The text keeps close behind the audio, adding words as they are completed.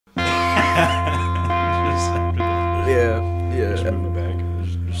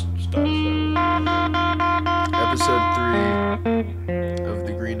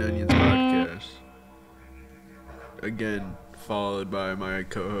followed by my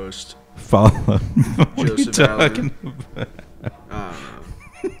co-host, Follow. What are you Joseph talking Allen. about? I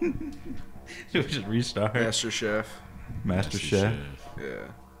don't know, Should we just restart? Master Chef. Master Chef. Yeah.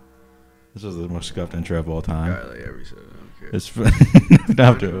 This is the most scuffed intro of all time. Guy like every set. I don't care. It's we don't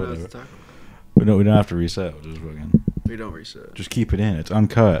have I to. don't know what Whatever. to talk about. We don't have to reset. We'll just fucking. We don't reset. Just keep it in. It's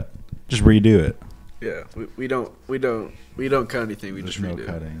uncut. Just redo it. Yeah, we don't cut anything. We There's just no redo.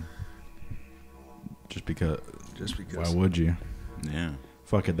 cutting. Just because. Just because. Why would you? Yeah.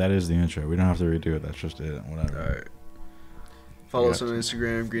 Fuck it. That is the intro. We don't have to redo it. That's just it. Whatever. All right. Follow us on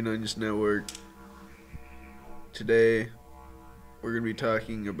Instagram, Green Onions Network. Today, we're gonna be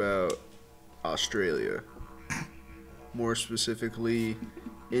talking about Australia. More specifically,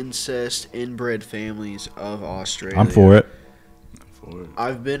 incest inbred families of Australia. I'm for it.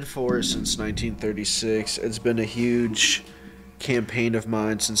 I've been for it since 1936. It's been a huge campaign of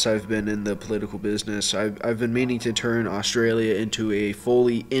mine since I've been in the political business. I've been meaning to turn Australia into a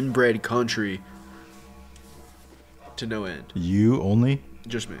fully inbred country to no end. You only?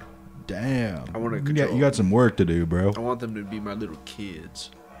 Just me. Damn. I wanna You control. got some work to do, bro. I want them to be my little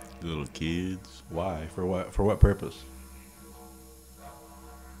kids. Little kids. Why? For what? For what purpose?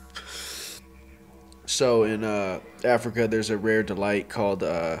 So in Africa, there's a rare delight called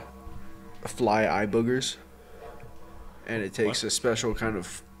fly eye boogers, and it takes a special kind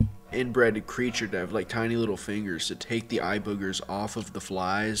of inbred creature to have like tiny little fingers to take the eye boogers off of the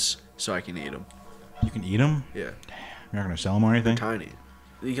flies, so I can eat them. You can eat them? Yeah, You're not gonna sell them or anything? tiny.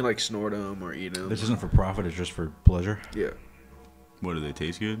 You can like snort them or eat them. This isn't for profit. It's just for pleasure. Yeah. What, do they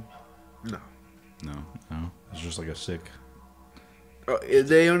taste good? No. No. No, it's just like a sick. Oh,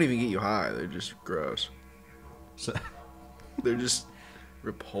 they don't even get you high. They're just gross. So, They're just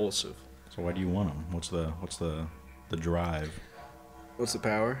repulsive. so why do you want them? What's the drive? What's the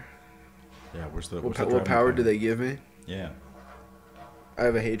power? Yeah, what's the What driving power do they give me? Yeah. I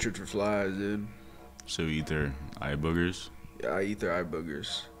have a hatred for flies, dude. So you eat their eye boogers? Yeah, I eat their eye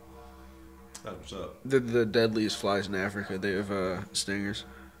boogers. That's what's up. They're the deadliest flies in Africa. They have stingers.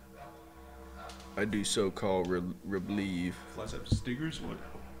 I do so-called relieve. Flies have stingers. What?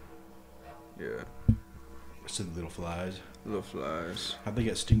 Yeah, So the little flies. little flies. How'd they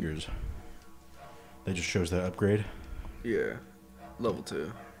get stingers? That just shows that upgrade. Yeah, level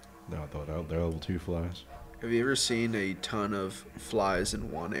 2. No, I thought they're level 2 flies. Have you ever seen a ton of flies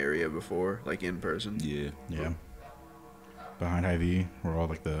in one area before, like in person? Yeah. Yeah. Behind IV, where all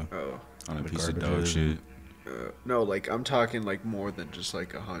like the Oh, On a The piece of garbage dog is- shit. no, like I'm talking like more than just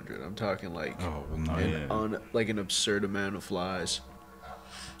like 100. I'm talking like oh well no Yeah. like an absurd amount of flies.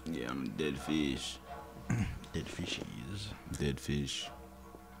 Yeah, I'm dead fish. dead fishies. Dead fish.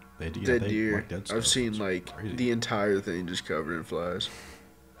 They do Dead deer. like dead I've stuff. seen It's like crazy. the entire thing just covered in flies.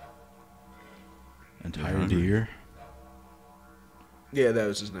 entire hungry. deer. Yeah, that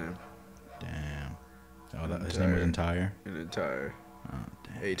was his name. Damn. Oh, that his name was entire. An entire. Oh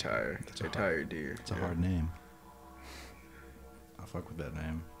damn. A tire. That's A a tire deer. It's a Yeah. hard name. I'll fuck with that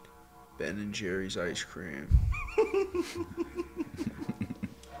name. Ben and Jerry's ice cream.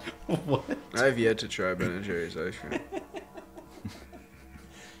 What? I have yet to try Ben and Jerry's ice cream.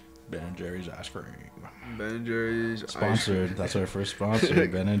 Ben and Jerry's ice cream. Ben and Jerry's Sponsored. That's our first sponsor.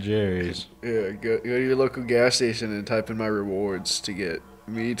 Ben and Jerry's. Yeah, go to your local gas station and type in my rewards to get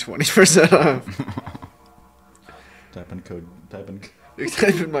me 20% off. Type in code. Type in.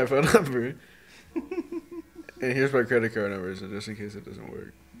 Type in my phone number. And here's my credit card number, so just in case it doesn't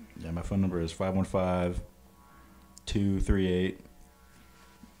work. Yeah, my phone number is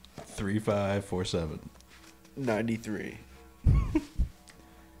 515-238-3547. 93.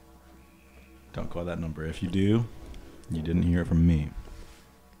 Don't call that number. If you do, you didn't hear it from me.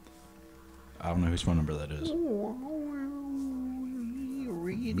 I don't know whose phone number that is.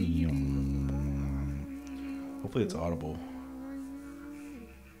 Hopefully it's audible.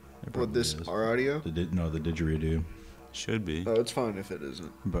 It What, probably this, is. our audio? The didgeridoo. Should be. Oh, it's fine if it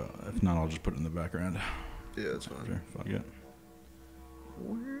isn't. But if not, I'll just put it in the background. Yeah, it's fine. Sure, fuck it.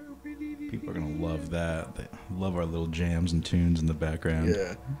 People are gonna love that. They love our little jams and tunes in the background.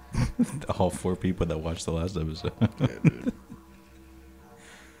 Yeah. All 4 people that watched the last episode. Yeah, dude.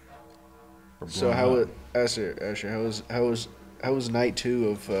 We're So blowing how up. Asher, how was night 2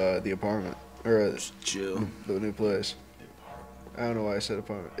 of the apartment or Chill. the new place? I don't know why I said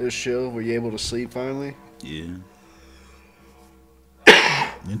apartment. It was chill. Were you able to sleep finally? Yeah.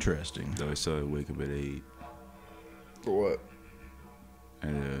 Interesting. Though I still had to wake up at 8. For what? I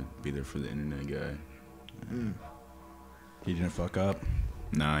had to be there for the internet guy. He didn't fuck up.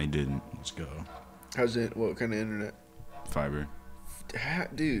 Nah, I didn't. Let's go. How's it? What kind of internet? Fiber.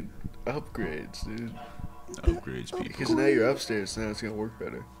 Dude, upgrades, dude. upgrades people. Because now you're upstairs, now it's gonna work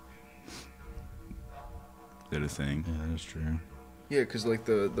better. Is that a thing? Yeah, that's true. Yeah, because like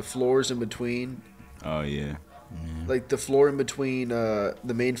the floors in between, Oh yeah. Yeah. like the floor in between the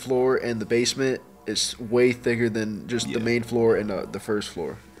main floor and the basement is way thicker than just the Yeah. main floor and the first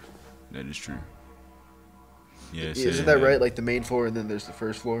floor. That is true. Yeah. Isn't that right? Like the main floor and then there's the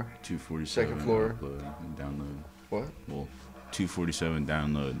first floor. 247 second floor? upload and download. What? Well, 247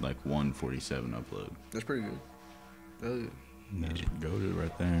 download, like 147 upload. That's pretty good. Hell yeah. That's goated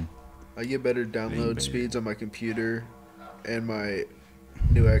right there. I get better Ain't download bad. speeds on my computer and my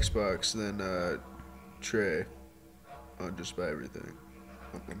new Xbox than Trey on just about everything.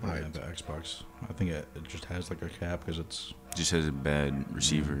 I'm Yeah, hyped. the Xbox. I think it just has like a cap because it's Just has a bad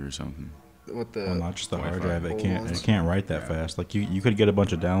receiver or something. What well, the? not just the hard Wi-Fi. drive. It Old can't. ones. It can't write that Yeah. fast. Like you could get a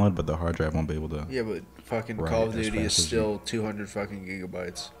bunch of download, but the hard drive won't be able to. Yeah, but fucking Right, Call of as Duty is fast as still 200 fucking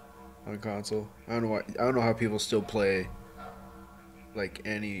gigabytes on console. I don't know why. I don't know how people still play like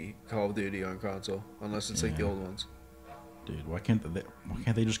any Call of Duty on console unless it's like the Yeah. old ones. Dude, why can't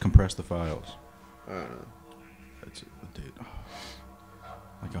they just compress the files? I don't know. That's dude.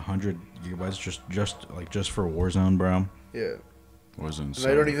 Like 100 gigabytes just for Warzone, bro. Yeah, Warzone.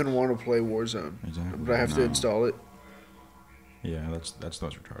 and I don't even want to play Warzone, Exactly. but I have to No. install it, Yeah, that's the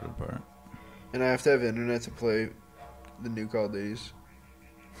most retarded part. and I have to have internet to play the new Call of Duties.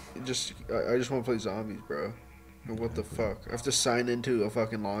 I just want to play zombies, bro. And what the fuck? I have to sign into a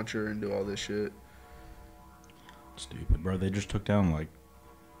fucking launcher and do all this shit. Stupid, bro. They just took down like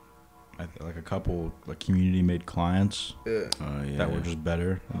a couple like community made clients Yeah, Oh yeah. that were just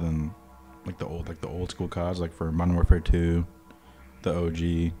better than like the old school CODs, like for Modern Warfare 2, the OG,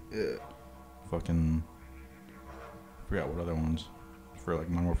 yeah. fucking forgot what other ones for like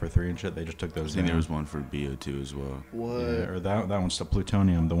Modern Warfare 3 and shit. They just took I those think down. there was one for BO2 as well. What? Yeah, or that one's still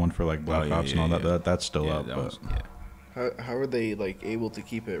Plutonium, the one for like Black yeah, Ops and all yeah, that, yeah. that's still yeah, up. that But was, yeah. How are they like able to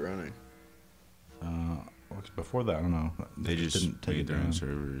keep it running? before that, I don't know. They just didn't take made it their own down.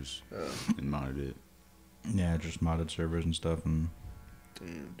 servers and modded it. Yeah, just modded servers and stuff and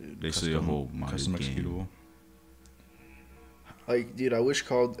Damn, dude. Basically a whole modded custom game. executable. Like, dude, I wish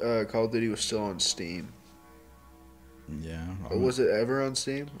Call of Duty was still on Steam. Yeah. Was it ever on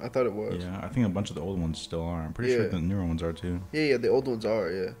Steam? I thought it was. Yeah, I think a bunch of the old ones still are. I'm pretty sure Yeah. the newer ones are too. Yeah, the old ones are,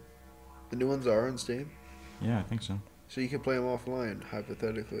 yeah. The new ones are on Steam. Yeah, I think so. So you can play them offline,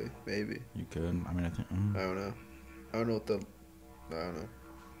 hypothetically, maybe. You could. I mean, I think. I don't know. I don't know what the. I don't know.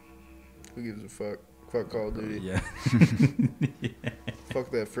 Who gives a fuck? Fuck Call of Duty. Yeah.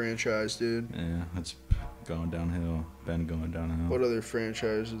 Fuck that franchise, dude. Yeah, it's going downhill. Been going downhill. What other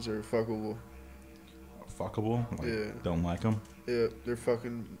franchises are fuckable? Fuckable? Like, Yeah. Don't like them? Yeah, they're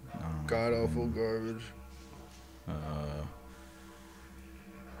fucking god awful garbage.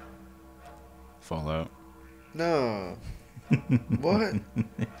 Fallout. No. What?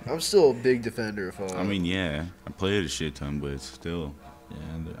 I'm still a big defender of Fallout. I mean, yeah, I played a shit ton, but it's still Yeah,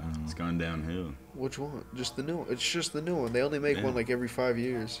 I don't know. it's gone downhill. Which one? Just the new one. It's just the new one. They only make Yeah. one like every 5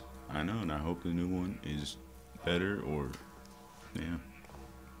 years. I know, and I hope the new one is better or yeah.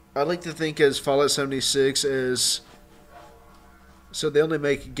 I like to think as Fallout 76 as. So they only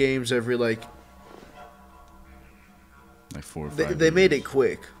make games every like. Like 4 or 5 They made it years.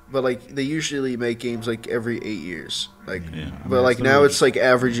 quick, but like they usually make games like every 8 years. Like, Yeah. I but mean, like it's now literally it's like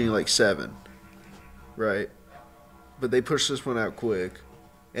averaging like 7, right? But they pushed this one out quick,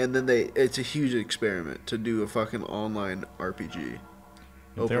 and then it's a huge experiment to do a fucking online RPG.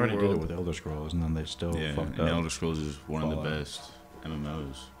 If they already did world. it with Elder Scrolls, and then they still Yeah, fucked and up. Elder Scrolls is one of the Fallout. best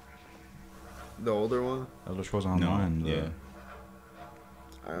MMOs. The older one, Elder Scrolls Online, yeah.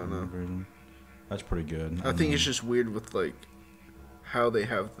 I don't know. version. That's pretty good. I think it's just weird with like how they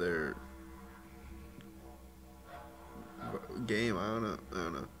have their game. I don't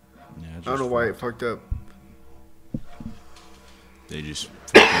know. Yeah, I don't know why it fucked up. They just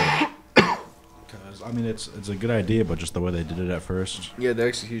Because I mean, it's a good idea, but just the way they did it at first Yeah, the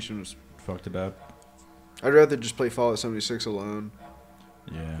execution was. fucked it up. I'd rather just play Fallout 76 alone.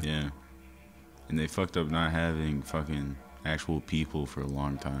 Yeah. yeah. And they fucked up not having fucking actual people for a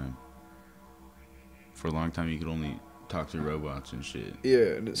long time. For a long time, you could only talk to robots and shit.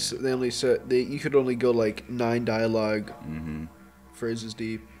 Yeah, and they only said you could only go like 9 dialogue Mm-hmm. phrases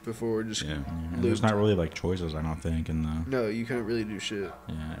deep before just. Yeah. Yeah, and Looped. there's not really like choices, I don't think, and No, you couldn't really do shit.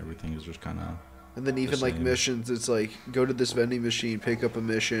 yeah, everything is just kind of And then even like same. missions, it's like go to this vending machine, pick up a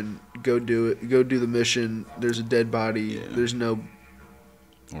mission, go do it, go do the mission. There's a dead body. Yeah. There's no.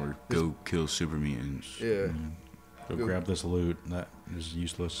 Or go kill super mutants. Yeah, go Go- grab this loot that is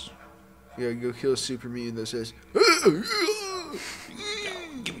useless. yeah. Go kill a super mutant that says.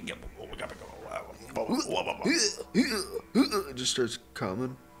 It just starts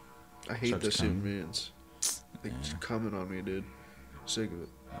coming. I hate Starts the coming. Supermans. Like, just coming on me, dude. Sick of it.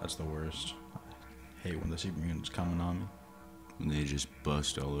 That's the worst. I hate when the Superman's coming on me. When they just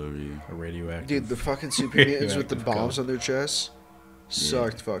bust all over you. A radioactive. Dude, the fucking Supermans with the Radioactive bombs ghost. on their chests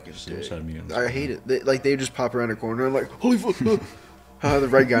sucked fucking Suicide dick. mutants. I hate it. They just pop around a corner and like, holy fuck. I have the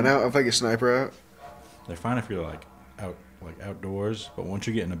red gun out. I have like a sniper out. They're fine if you're like outdoors, but once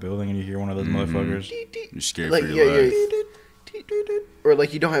you get in a building and you hear one of those Mm-hmm. motherfuckers, You're scared Like, for your life. Or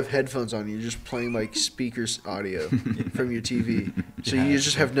like you don't have headphones on, you're just playing like speakers audio from your TV. So Yeah, you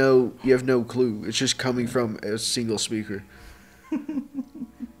just have no clue. It's just coming from a single speaker.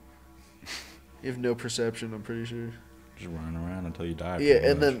 You have no perception, I'm pretty sure. just running around until you die. Yeah, pretty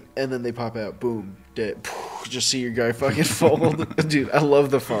and much. then they pop out, boom, dead. Just see your guy fucking fold. Dude, I love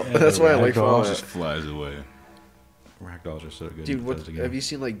the fall. Yeah, That's the why I like ragdoll Fallout. Just flies away. Ragdolls are so good. Dude, in what Bethesda have games. you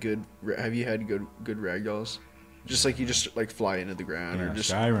seen like have you had good ragdolls? Just like you just like fly into the ground Yeah, or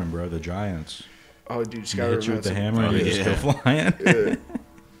just Skyrim, bro, the giants. oh dude, They Skyrim hit you with had the some hammer and you fucking- just go Yeah. flying. Yeah.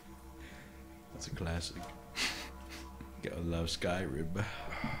 That's a classic. Gotta love Skyrim.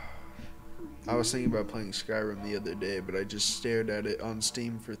 I was thinking about playing Skyrim the other day, but I just stared at it on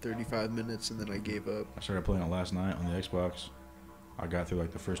Steam for 35 minutes and then I gave up. I started playing it last night on the Xbox. I got through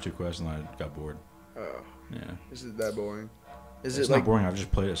like the first 2 quests and I got bored. Oh, Yeah. is it that boring? Is It's it not like boring. I've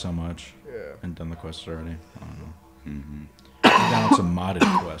just played it so much yeah? and done the quests already. I don't know. Mm-hmm. I'm down with some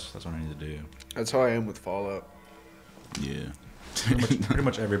modded quests. That's what I need to do. That's how I am with Fallout. Yeah. Pretty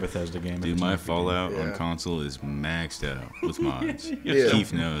much every Bethesda game. if Dude, it's my an RPG. Fallout Yeah. on console is maxed out with mods. Yeah.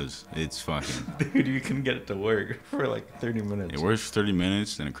 Keith knows. It's fucking. Dude, you can get it to work for like 30 minutes. It works for 30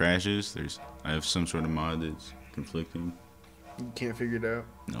 minutes, then it crashes. I have some sort of mod that's conflicting. You can't figure it out.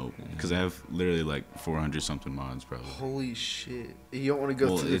 Nope. Because I have literally like 400 something mods probably. Holy shit! You don't want to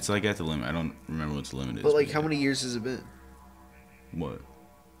go Well, through. it's like at the limit. I don't remember what the limit is. But like, yeah. how many years has it been? What?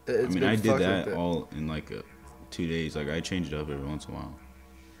 It's I mean, been I did fucked that like all in like 2 days. Like I change it up every once in a while.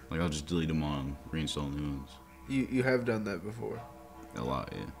 Like I'll just delete them all and reinstall new ones. You have done that before. A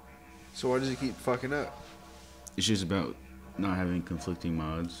lot, yeah. So why does it keep fucking up? It's just about not having conflicting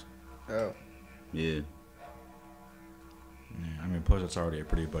mods. Oh, Yeah. Yeah, I mean, plus it's already a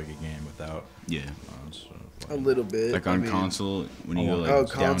pretty buggy game without Yeah. mods. So, a little bit. Like I on mean- console, when you Oh, go like oh,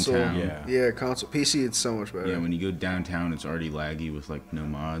 console. downtown. Yeah. Yeah, console. PC, it's so much better. Yeah, when you go downtown, it's already laggy with like no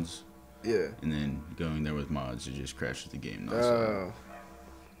mods, Yeah. and then going there with mods, it just crashes the game. nonstop. Oh.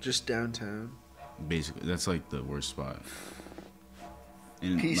 Just downtown. Basically, that's like the worst spot.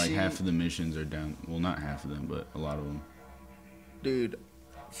 And like PC half of the missions are down. Well, not half of them, but a lot of them. Dude,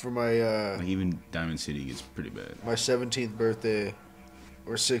 for my Like even Diamond City gets pretty bad. my 17th birthday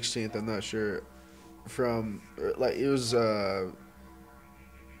or 16th, I'm not sure. From like it was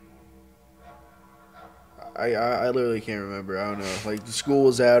I literally can't remember. I don't know. Like school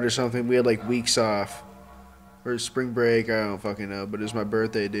was out or something. We had like weeks off. Or spring break, I don't fucking know. But it was my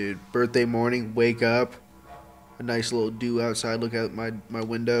birthday, dude. Birthday morning, wake up. A nice little dew outside, look out my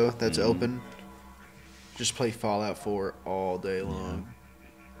window that's Mhm. open. Just play Fallout 4 all day long.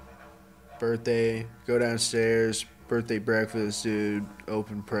 Birthday, go downstairs, birthday breakfast, dude.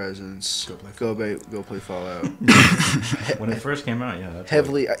 Open presents. Go play Fallout. when it first came out, yeah, that's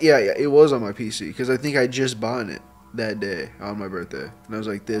Heavily, yeah, it was on my PC because I think I just bought it that day on my birthday, and I was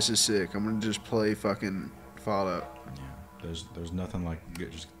like, "This is sick. I'm gonna just play fucking Fallout." Yeah, there's nothing like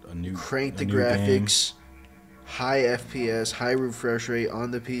just a new Crank a the new game. graphics, high FPS, high refresh rate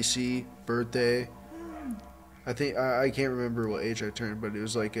on the PC. Birthday. I think I can't remember what age I turned, but it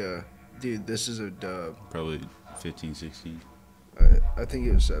was like dude, this is a dub. Probably 15, 16. I think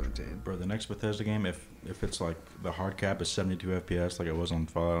it was 17. Bro, the next Bethesda game, if it's like the hard cap is 72 FPS, like it was on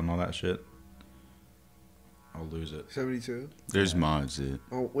Fallout and all that shit, I'll lose it. 72. There's mods that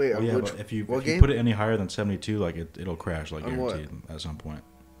Oh wait, Well, yeah, which, but if you what game? put it any higher than 72, like it'll crash, like On what? guaranteed at some point.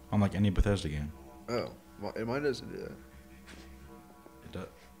 On like any Bethesda game, Oh, well, mine doesn't do that. it does.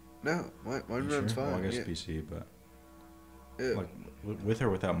 No, mine You runs sure? fine. Well, I guess yeah. PC, but Yeah, like with or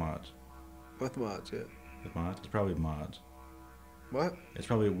without mods. with mods, yeah. With mods, it's probably mods. What? It's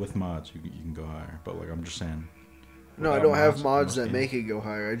probably with mods you can go higher, but like I'm just saying. No, I without don't have on mods most that games- make it go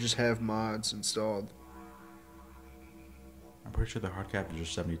higher. I just have mods installed. I'm pretty sure the hard cap is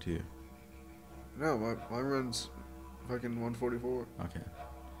just 72. No, mine runs fucking 144. Okay,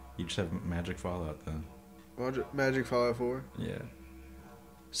 you just have Magic Fallout then. Magic Fallout 4. Yeah.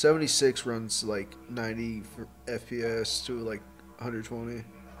 76 runs like 90 for FPS to like 120.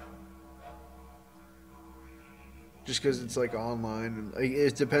 Just because it's like online, and like,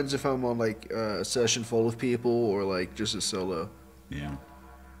 it depends if I'm on like a session full of people or like just a solo. yeah.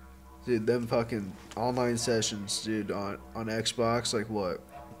 Dude, them fucking online sessions, dude, on Xbox, like what,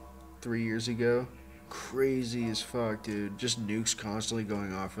 3 years ago? Crazy as fuck, dude. Just nukes constantly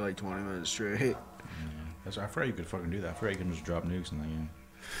going off for like 20 minutes straight. Yeah. I forgot you could fucking do that. I forgot you can just drop nukes in that game.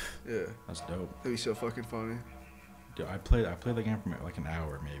 Yeah. That's dope. That'd be so fucking funny. Dude, I played the game for like an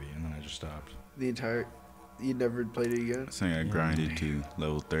hour maybe, and then I just stopped. You never played it again? I think I grinded to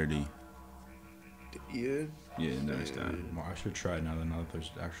level 30. Yeah. Yeah, next time. Well, I should try it now that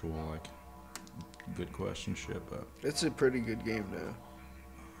there's actual like good question shit, but It's a pretty good game now.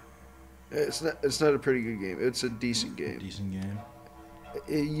 It's not a pretty good game. It's a decent game. decent game.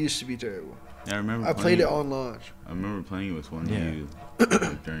 It used to be terrible. Yeah, I remember. I played it on launch. I remember playing it with one Yeah. of you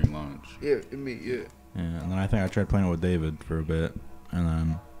like, during launch. Yeah, yeah. Yeah, and then I think I tried playing it with David for a bit, and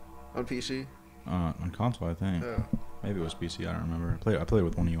then On PC. on console I think Oh. maybe it was PC. I don't remember. I played it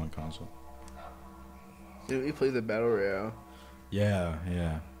with one of you on console. Didn't we play the Battle Royale? Yeah.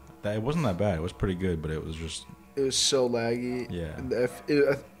 It wasn't that bad. It was pretty good, but it was just It was so laggy. Yeah. And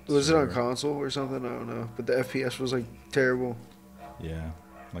was it on Sure. console or something? I don't know. But the FPS was like terrible. yeah.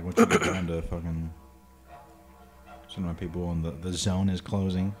 Like once you get down to fucking some of my people and the zone is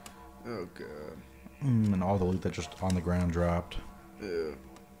closing, Oh god. and all the loot that just on the ground dropped. Yeah.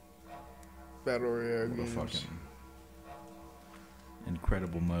 Battle Royale What a games. fucking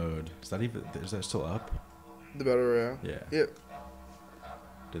incredible mode. Is that still up? The Battle Royale. Yeah. Yeah.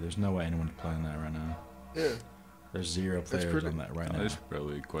 Dude, there's no way anyone's playing that right now. Yeah. There's 0 players pretty- on that right now. There's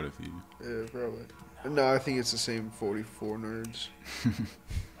probably quite a few. Yeah, probably. No, I think it's the same 44 nerds.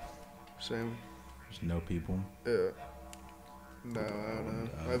 Same. There's no people. Yeah. No, I don't know.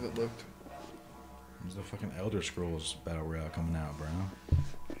 I haven't looked. There's the fucking Elder Scrolls Battle Royale coming out, bro.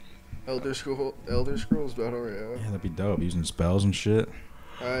 Elder Scrolls Battle Royale. Yeah, that'd be dope. Using spells and shit.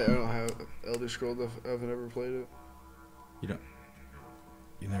 I don't have Elder Scrolls. I've never played it.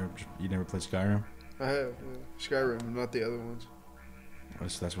 You never played Skyrim? I have. Yeah. Skyrim, not the other ones.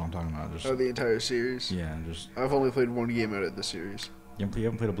 That's what I'm talking about. Just Oh, the entire series. yeah, just I've only played one game out of the series. you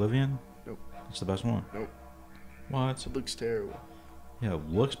haven't played Oblivion? Nope. It's the best one. Nope. What? It looks terrible. Yeah, it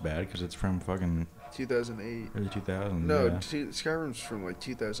looks bad because it's from fucking 2008. early 2000s. No, yeah. Skyrim's from like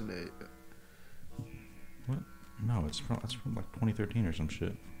 2008. No, that's from like 2013 or some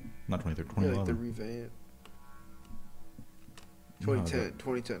shit. Not 2013, Yeah, like the 2011. revamp. No,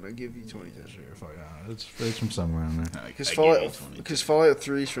 2010. I'll give you 2010. Sure, fuck, it's from somewhere in there. Because Fallout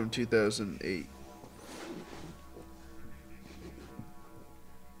 3 is from 2008.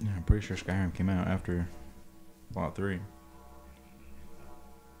 Yeah, I'm pretty sure Skyrim came out after Fallout 3.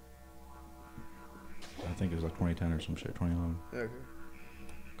 I think it was like 2010 or some shit, 2011. Okay.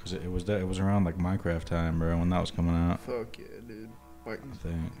 Because it was around like Minecraft time, bro, when that was coming out. Fuck yeah, dude. Like, I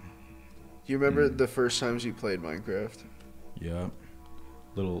think. do you remember the first times you played Minecraft? Yep.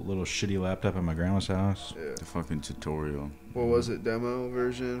 Little shitty laptop at my grandma's house. Yeah. The fucking tutorial. What was it? Demo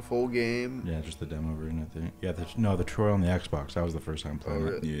version? Full game? Yeah, just the demo version, I think. Yeah, the tutorial on the Xbox. That was the first time Oh, playing it.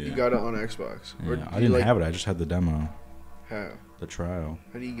 really? Yeah. You got it on Xbox? Yeah, do I you didn't have it. I just had the demo, How? the trial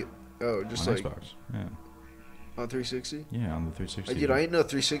How do you get? Oh, just on like Xbox. Yeah, on 360? yeah, on the 360. Dude, I didn't know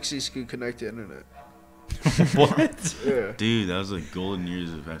 360s could connect to internet. What? Yeah. Dude, that was like golden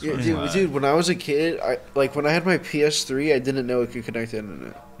years of Xbox Yeah, Live. dude, when I was a kid, when I had my PS3, I didn't know it could connect to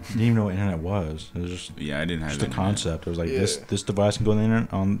internet. Didn't even know what internet was. It was just Yeah, I didn't have just a internet. concept. It was like Yeah. this device can go on the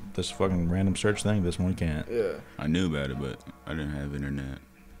internet on this fucking random search thing. This one can't. Yeah. I knew about it, but I didn't have internet.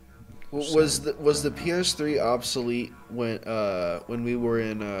 Was the PS3 obsolete when we were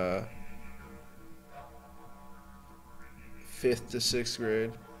in 5th to 6th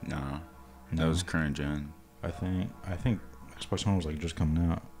grade? Nah, No. that was current gen. I think Xbox One was like just coming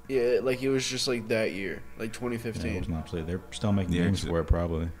out. Yeah, like it was just like that year, like Yeah, it 2015 wasn't obsolete. They're still making Yeah, games 'cause for it,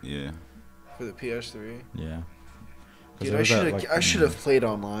 probably. Yeah. for the PS3. Yeah. 'Cause Dude, there was that, like, I should have played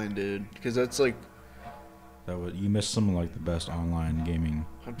online, dude, because that's like you missed some of like the best online gaming.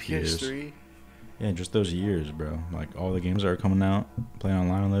 on years. PS3. Yeah, just those years, bro. Like all the games that are coming out, playing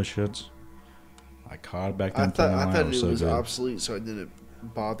online on those shits. I caught back then. I thought online, it was so good. obsolete, so I didn't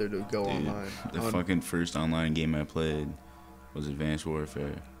bother to go Dude, online. The fucking first online game I played was Advanced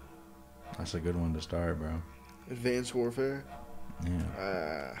Warfare. That's a good one to start, bro. Advanced Warfare.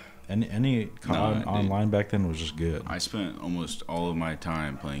 Yeah. Ah, Any dude. online back then was just good. I spent almost all of my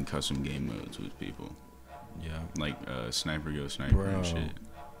time playing custom game modes with people. Yeah. Like Sniper Go Sniper Bro. and shit.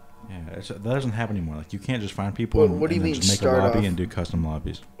 Yeah, that doesn't happen anymore. Like you can't just find people What do you and then mean just make a start lobby off? and do custom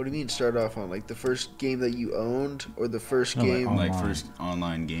lobbies. what do you mean start off on like the first game that you owned or the first No, like game online. Like first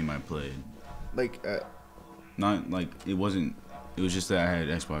online game I played. like Not like it wasn't. It was just that I had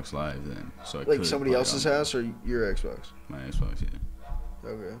Xbox Live then, so I like could somebody play else's on house or your Xbox? My Xbox, yeah.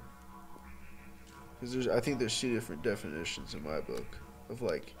 Okay. Because I think there's two different definitions in my book of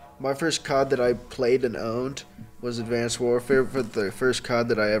like my first COD that I played and owned was Advanced Warfare, but the first COD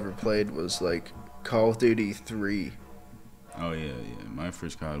that I ever played was like Call of Duty 3. Oh yeah. My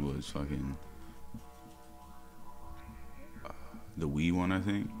first COD was fucking the Wii one, I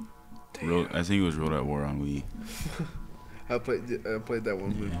think. I think it was World at War on Wii. I played that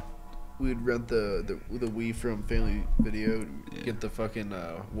one. Yeah. We'd rent the Wii from Family Video, get the fucking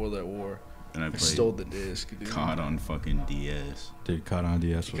World at War. And I I played stole the disc, dude. COD on fucking DS. Dude, COD on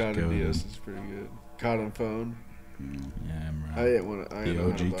DS was COD good. on DS is pretty good. COD on phone. Yeah, I bro. didn't want to.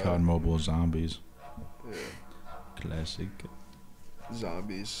 The OG COD Mobile Zombies. Yeah, Classic.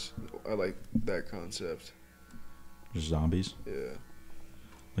 zombies. I like that concept. Just zombies. Yeah,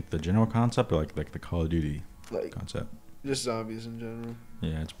 Like the general concept, or like the Call of Duty like concept. just zombies in general.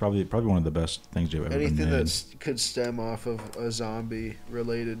 Yeah, it's probably one of the best things you've ever been Anything made. that could stem off of a zombie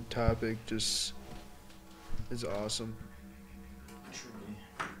related topic just is awesome.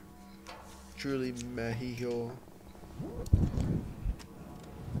 Truly Mexico.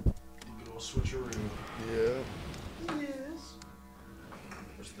 Good old switcheroo. Yeah. Yes.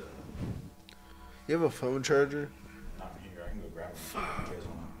 Where's the? You have a phone charger? Not here. I can go grab one. You guys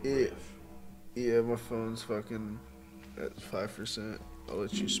wanna Yeah. riff? Yeah, my phone's fucking at 5%. I'll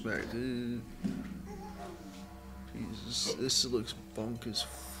let you smack, dude. Jesus, this looks bunk as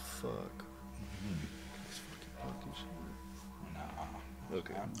fuck. It's fucking bunk as shit. Nah.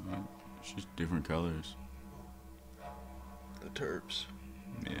 Okay, It's just different colors. the Terps.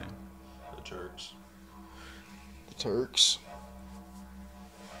 Yeah. The Turks. The Turks.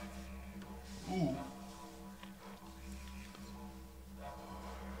 Ooh.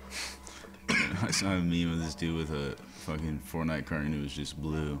 I saw a meme of this dude with a fucking Fortnite carton. It was just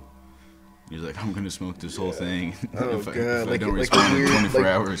blue. He was like, I'm gonna smoke this whole thing. Oh, if I God, like- don't like respond weird- in 24 like-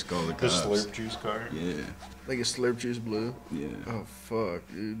 hours, call the The cops. Slurp juice cart. Yeah. Like a Slurp Juice blue. Yeah. Oh, fuck,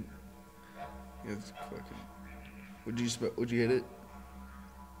 dude. It's fucking... Would you hit it?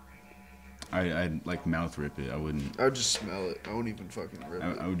 I'd like mouth rip it. I wouldn't. I would just smell it. I won't even fucking rip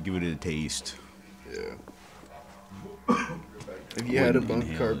it. I would give it a taste. Yeah. Have you had a Wouldn't bunk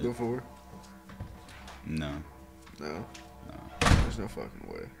inhale cart it. before? No. No. There's no fucking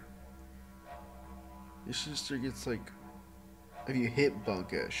way. Your sister gets like... Have you hit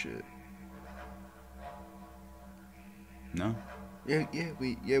bunk ass shit? No. Yeah,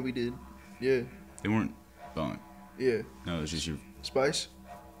 we did. Yeah, They weren't bunk. yeah. No, it was just your. Spice?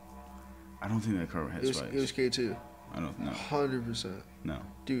 I don't think that car had spice. It was K2. I don't know. 100%. No.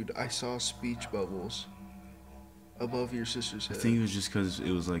 Dude, I saw speech bubbles above your sister's I head. think it was just because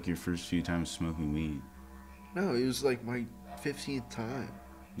it was like your first few times smoking weed. No, it was like my 15th time.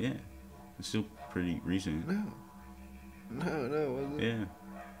 Yeah. It's still pretty recent. No, it wasn't.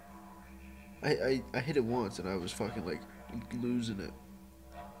 Yeah. I hit it once and I was fucking like losing it.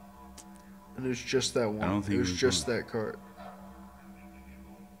 And it was just that one. I don't think it it was was just one. that cart.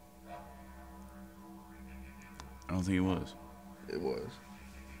 I don't think it was. It was.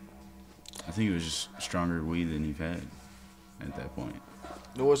 I think it was just stronger weed than you've had at that point.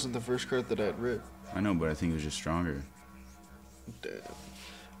 It wasn't the first cart that I'd ripped. I know, but I think it was just stronger. Damn.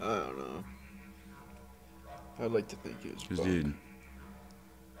 I don't know. I'd like to think it was. Because, bunk. dude,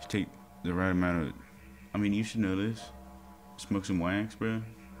 you take the right amount of. I mean, you should know this. Smoke some wax, bro.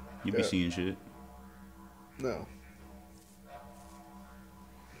 You be Yeah. seeing shit. No.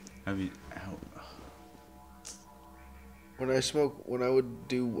 Have you. How, When I would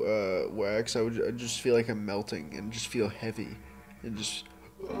do wax, I'd just feel like I'm melting and just feel heavy and just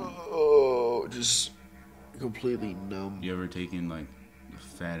just completely numb. you ever taken, like, a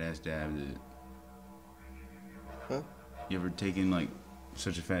fat ass dab that. Huh? You ever taken, like,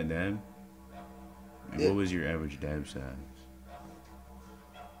 such a fat dab? Like, Yeah. What was your average dab size?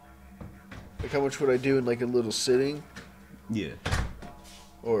 Like how much would I do in like a little sitting, Yeah.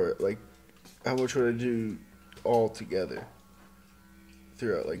 or like how much would I do all together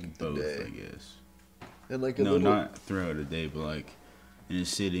throughout like the Both, day? I guess. And like a No, little. not throughout a day, but like in a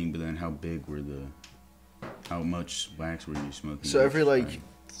sitting. But then, how big were the? How much wax were you smoking? So each every like time?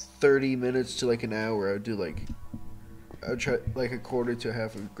 30 minutes to like an hour, I'd do like I'd try like a quarter to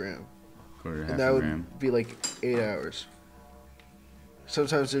half a gram, quarter, half and that a would gram. be like 8 hours.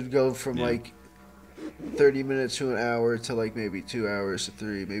 Sometimes it'd go from Yeah. like 30 minutes to an hour to like maybe 2 hours to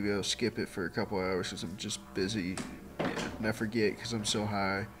 3. Maybe I'll skip it for a couple hours because I'm just busy Yeah. and I forget because I'm so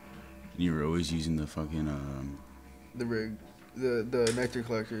high. You were always using the fucking The rig, the nectar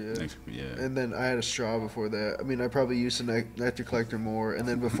collector, yeah. yeah. And then I had a straw before that. I mean, I probably used the nectar collector more. And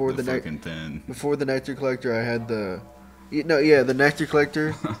then before the fucking pen. before the nectar collector, I had the nectar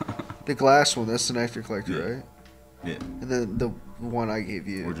collector. The glass one, that's the nectar collector, Yeah. right? Yeah. And then the one I gave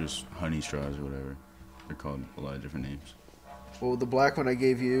you. Or just honey straws or whatever. They're called a lot of different names. Well, the black one I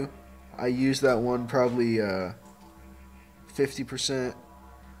gave you, I used that one probably 50%.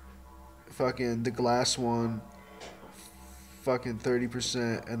 Fucking the glass one, fucking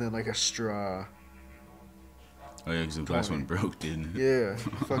 30%, and then like a straw. Oh yeah, because the glass 20. one broke, didn't it? Yeah,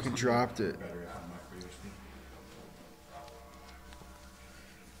 fucking dropped it.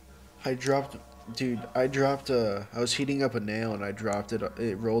 I dropped, I was heating up a nail and I dropped it.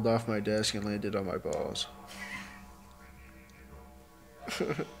 It rolled off my desk and landed on my balls.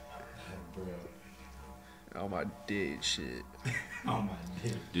 Oh my dick shit. Oh my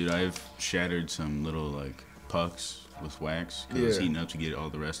dick. Dude, I've shattered some little like pucks with wax because I was Yeah. heating up to get all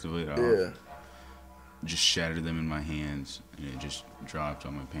the rest of it off. Yeah. Just shattered them in my hands and it just dropped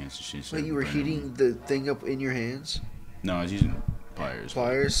on my pants and shit. Wait, started you were burning. heating the thing up in your hands? No, I was using pliers.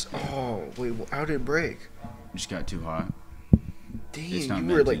 Pliers? Oh, wait, how did it break? Just got too hot. Damn, not you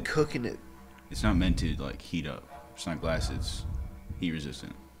were meant like to. cooking it. It's not meant to like heat up. It's not glass. It's heat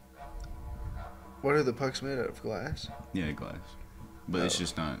resistant. What are the pucks made out of? Glass? Yeah, glass. But it's Oh.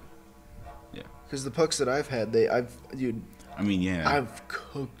 just not. Because the pucks that I've had, dude, I mean, yeah. I've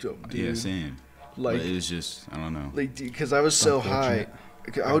cooked them, dude. Yeah, same. Like, but it was just I don't know. like, because I was so high.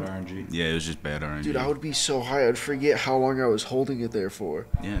 I would, RNG. Yeah, it was just bad RNG. dude, I would be so high, I'd forget how long I was holding it there for.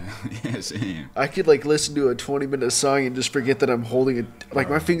 Yeah, yeah, same. I could like listen to a 20-minute song and just forget that I'm holding it. Like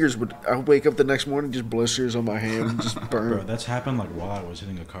my fingers would. I would wake up the next morning, just blisters on my hand, and just burn. Bro, that's happened like while I was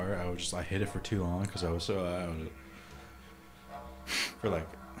hitting a car. I hit it for too long because I was so for like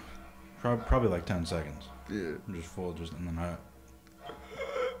probably like 10 seconds. Yeah. I'm just full, and then I.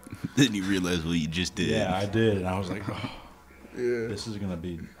 Then you realize what you just did. Yeah, I did, and I was like, oh, Yeah. this is gonna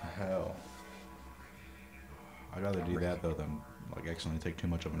be hell. I'd rather do that though than like accidentally take too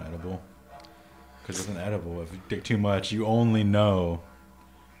much of an edible. Because with an edible, if you take too much, you only know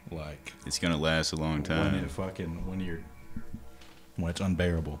like It's gonna last a long time. when it's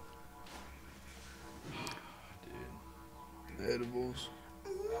unbearable. Edibles.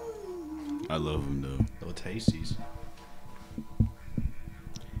 I love them though. Little tasties.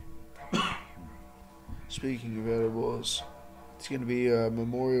 Speaking of edibles, it's gonna be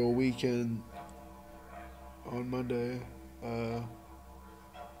Memorial Weekend on Monday.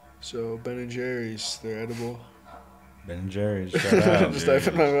 So Ben and Jerry's, they're edible. Ben and Jerry's. Shout out. Just type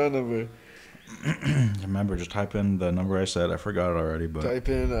in my phone number. Remember, just type in the number I said. I forgot it already, but Type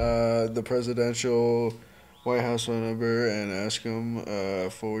in the presidential White House phone number and ask them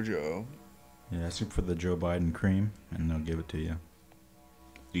for Joe. yeah, ask for the Joe Biden cream, and they'll give it to you.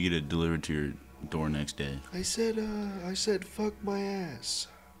 You get it delivered to your door next day. I said, fuck my ass.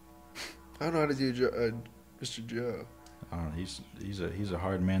 I don't know how to do Mr. Joe. I don't know, he's a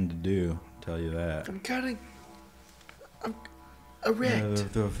hard man to do. I'll tell you that. I'm erect. And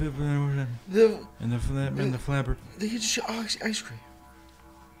the flapper. They get ice cream.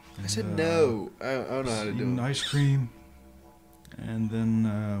 I said no. I don't know how to do Eating it. ice cream, and then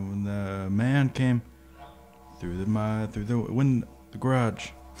when the man came through the garage.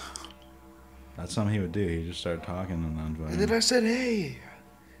 That's something he would do. He just started talking and And then I said, hey,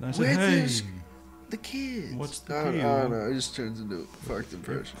 And I said, where's hey, this- the kids. what's the I don't deal? know. It just turns into a fucked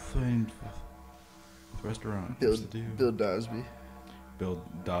impression. thing with the restaurant. Bill, What's the deal? Bill Dosby. Bill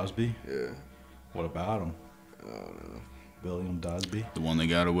Dosby. Yeah. What about him? I don't know. William Dosby. The one that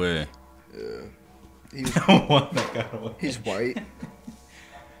got away. Yeah. He was, What that got away. he's white.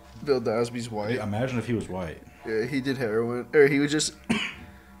 Bill Dosby's white. Imagine if he was white. Yeah, he did heroin. Or he would just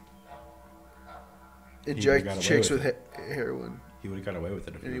inject got away chicks with with heroin. He would have got away with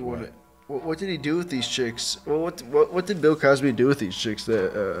it if And he he was wanted. white. What did he do with these chicks? Well, what did Bill Cosby do with these chicks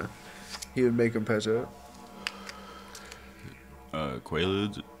that he would make them pass out?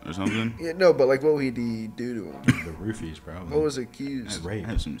 Quaaludes or something. Yeah, no, but like, what would he do to them? The roofies, probably. What was accused? Rape.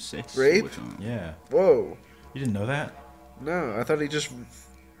 Have some sex. Rape? with 'em. Yeah. Whoa. You didn't know that? No, I thought he just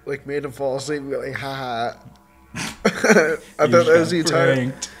like made him fall asleep and be like, ha ha. I thought that was the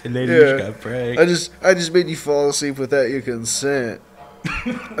entire. And lady Yeah. just got pranked. I just made you fall asleep without your consent.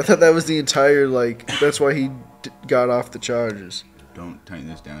 I thought that was the entire like. That's why he got off the charges. Don't tighten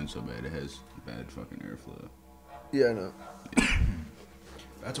this down so bad. It has bad fucking airflow. Yeah, I know.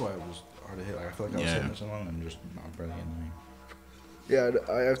 That's why it was hard to hit. Like, I feel like I was Yeah. hitting it so long and just not barely hitting me. Yeah,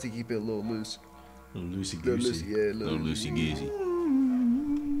 I have to keep it a little loose. Little loosey Little goosey. loosey, yeah, Little loosey goosey.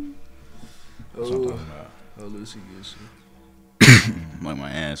 That's what I'm Oh, talking about. loosey goosey. Like my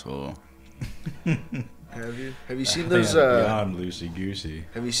asshole. Have you? Have you I seen think those? I'm beyond loosey goosey.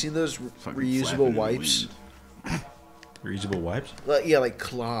 Have you seen those Fucking reusable flapping in the wipes? wind. Reusable wipes? Like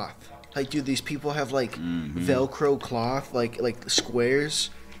cloth. Like, dude, these people have like Velcro cloth, like squares,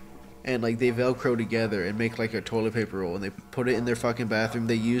 and like they Velcro together and make like a toilet paper roll, and they put it in their fucking bathroom.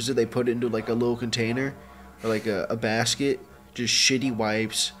 They use it. They put it into like a little container or like a basket. Just shitty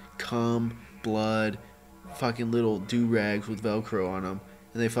wipes, cum, blood, fucking little do rags with Velcro on them,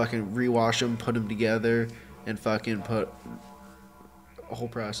 and they fucking rewash them, put them together, and fucking put a whole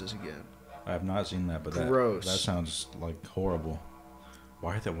process again. I have not seen that, but Gross. that sounds like horrible.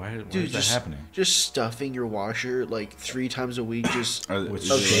 Why is Dude, that happening? Just stuffing your washer like 3 times a week, just With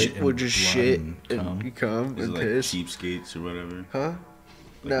of shit and with just blood shit and and cum Is it and like piss. cheapskates or whatever? Huh?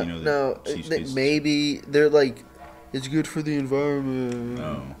 Like, No, you know, the no. cheapskates- Maybe they're like, it's good for the environment.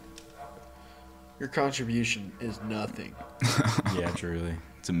 Oh, Your contribution is nothing. Yeah, truly.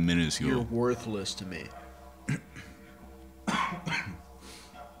 it's a minuscule. You're worthless to me.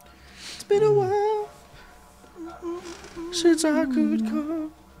 It's been a while since I could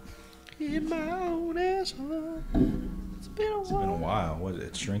come in my own asshole. It's been a It's been a while. while. What is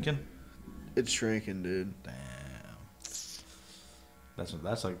it? Shrinking? It's shrinking, dude. Damn.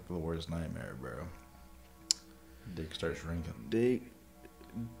 That's like the worst nightmare, bro. Dick starts shrinking.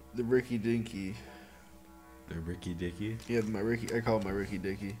 The Ricky Dinky. The Ricky Dicky? Yeah, I call him my Ricky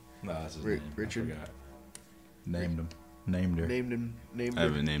Dicky. No, that's his Rick- name. Richard? I forgot. Named him. Named her. Named him. I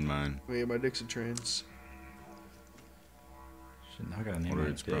haven't named mine. Oh, yeah, my dick's a trans. Shit, now I gotta name What are my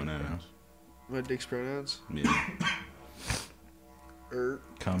its dick, bro. pronouns? My dick's pronouns? Yeah.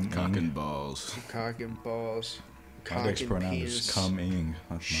 Come Cock ing. and balls. Cock and balls. My Cock dick's and pronoun penis. is come ing. That's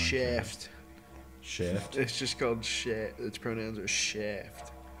mine. Shaft. Shaft. It's just called shaft. Its pronouns are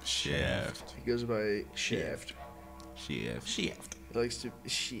shaft. Shaft. He goes by shaft. Shaft. Shaft. He likes to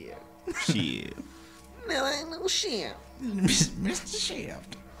shaft. Shaft. No, I know shaft. Mr.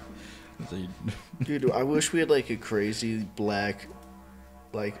 Shaft. So you- Dude, I wish we had like a crazy black,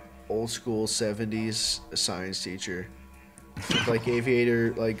 like old school 70s science teacher. With like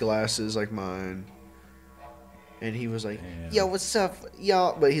aviator like glasses like mine. And he was like, Damn. yo, what's up,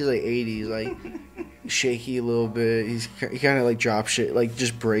 y'all? But he's like 80s, like shaky a little bit. He kind of like drops shit, like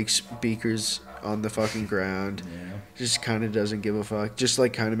just breaks beakers on the fucking ground. yeah. Just kind of doesn't give a fuck. Just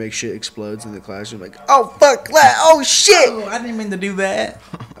like kind of makes shit explodes in the classroom. Like, oh fuck, oh shit, I didn't mean to do that.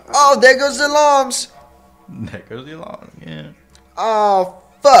 oh there goes the alarms. That goes the alarm. Yeah. Oh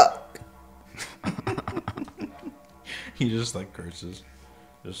fuck. He just like curses.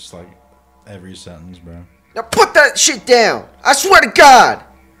 Just like every sentence, bro. Now put that shit down. I swear to God.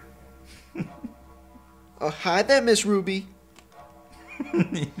 Oh, hi there, Miss Ruby.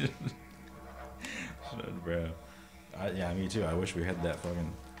 Shit, bro. Yeah, me too. I wish we had that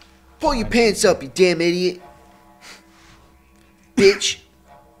fucking. Pull your pants up, you damn idiot. Bitch.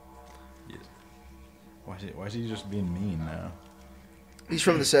 Why is he just being mean now? He's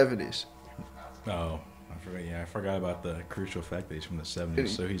from the 70s. Oh, I forgot. Yeah, I forgot about the crucial fact that he's from the 70s,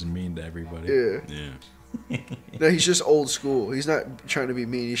 so he's mean to everybody. Yeah. Yeah. No, he's just old school. He's not trying to be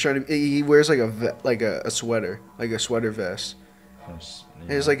mean. He's trying to. He wears like a sweater, like a sweater vest. And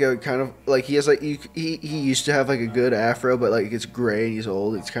it's like a kind of like he has like he used to have like a good afro, but like it's gray and he's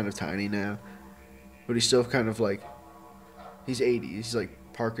old. It's kind of tiny now, but he's still kind of like he's 80. He's like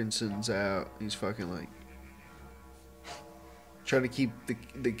Parkinson's out. He's fucking like trying to keep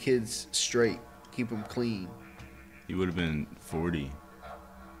the kids straight, keep them clean. He would have been 40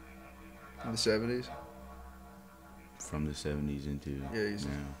 In the 70s. from the 70s into Yeah, he's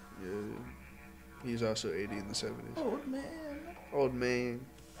now. yeah. He's also 80 in the 70s. Old man. Old man,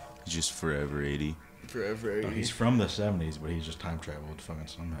 He's just forever 80. forever 80. No, he's from the 70s, but he's just time traveled fucking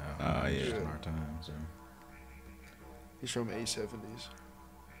somehow. Ah, He's yeah. just in our time, so. He's from A70s.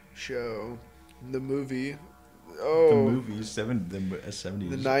 Show. The movie. The Oh. movies, 70s.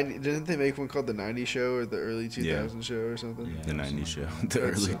 The 90. Didn't they make one called The 90 Show or the early 2000 show or something? Yeah, The 90s something show. like that. The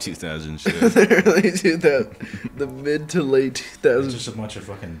That's early a- 2000s show. the early 2000. The mid to late It's 2000s. just a bunch of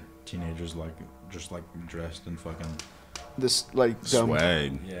fucking teenagers, like, just like dressed in fucking. This, like, dumb.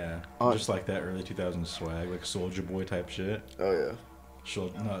 Swag. Yeah. Uh, Just like that early 2000s swag, like Soldier Boy type shit. Oh,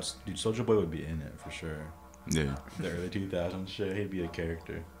 yeah. Dude, Soldier Boy would be in it for sure. Yeah. The early 2000s shit, he'd be a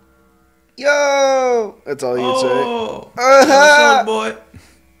character. Yo! That's all you'd Oh, Uh-huh. Boy,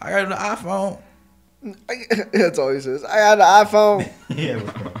 I got an iPhone. say. That's all he says. I got an iPhone. Yeah,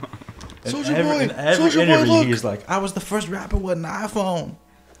 bro. Soldier Boy, in every Soldier Boy, interview, look. he's like, I was the first rapper with an iPhone.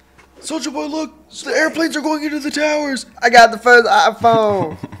 Soldier Boy, look. The airplanes are going into the towers. I got the first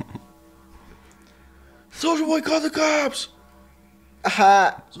iPhone. Soldier Boy, call the cops.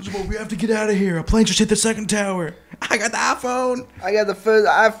 Aha. Soldier Boy, we have to get out of here. A plane just hit the second tower. I got the iPhone. I got the first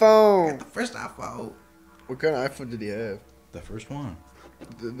iPhone. The first iPhone. What kind of iPhone did he have? The first one.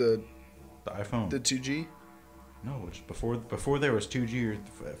 The iPhone. the 2G? No, it's before there was 2G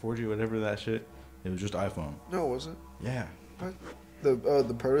or 4G, whatever that shit. It was just iPhone. No, it wasn't. Yeah. What?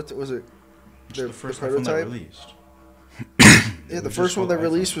 The prototype was it? Just the first the iPhone that prototype? released. Yeah, It the was first just one that called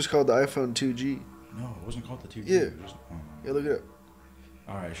released iPhone. was called the iPhone 2G. No, it wasn't called the 2G. Yeah. It was just, Yeah, look it up.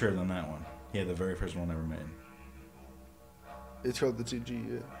 all right, sure, then that one. Yeah, the very first one ever made. It's called the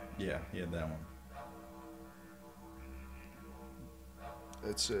 2G. Yeah, Yeah, he had that one.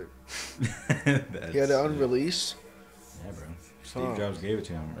 that's sick. That's He had it sick. unreleased Yeah, bro. Steve Huh. Jobs gave it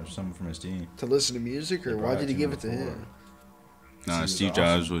to him, or someone from his team. to listen to music, They or brought why it did he to give him it to before. him? Nah, He was Steve awesome.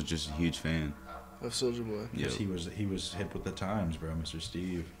 Jobs was just a huge fan. Of Soulja Boy. Yeah. Because he was hip with the times, bro, Mr.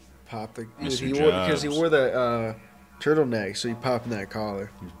 Steve. Pop the Mr. he wore because he Jobs. wore that turtleneck, so he popped in that collar.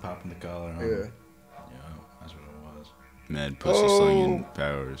 He was popping the collar on. Yeah. Yeah, that's what it was. Mad pussy Oh. slinging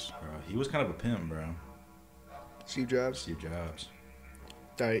powers. Bro, he was kind of a pimp, bro. Steve Jobs Steve Jobs.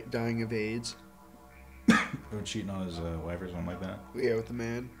 dying of AIDS. Or cheating on his wife or something like that. Yeah, with the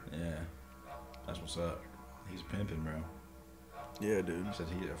man. Yeah. That's what's up. He's pimping, bro. Yeah, dude. He said,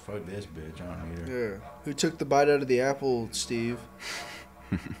 fuck this bitch, I don't need her. Yeah. Who took the bite out of the apple, Steve?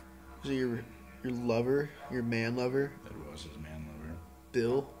 Was it your lover, your man lover, That was his man lover.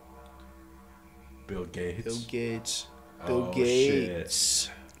 Bill? Bill Gates. Bill Gates. Oh, Bill Gates.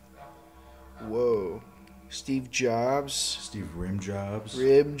 Whoa. Steve Jobs. Steve Rim Jobs.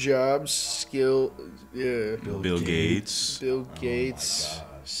 Rim Jobs. Skill. Yeah. Bill Gates. Bill Oh my Gates.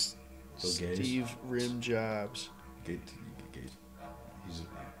 gosh. Bill Gates. Steve Rim Jobs. Gates.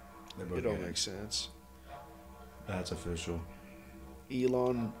 They're both It don't gay. make sense. That's official.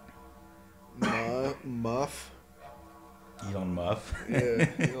 Elon Muff. Elon Muff. Yeah,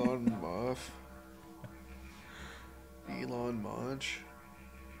 Elon Muff. Elon Munch.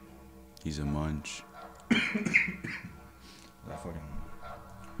 He's a munch. That fucking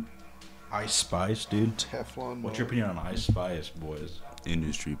Ice Spice, dude. Teflon What's your Munch. opinion on Ice Spice, boys?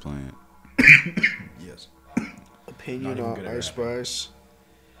 Industry plant. Yes. Opinion Not even on good at Ice rapping. Spice?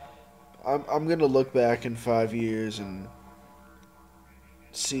 I'm gonna look back in 5 years and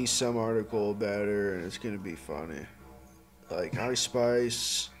see some article about her, and it's gonna be funny. Like Ice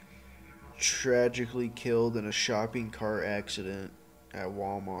Spice tragically killed in a shopping cart accident at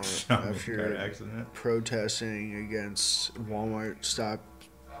Walmart Car after accident. protesting against Walmart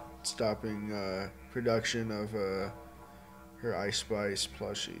stopping production of her Ice Spice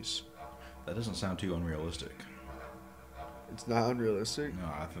plushies. That doesn't sound too unrealistic. It's not unrealistic. No,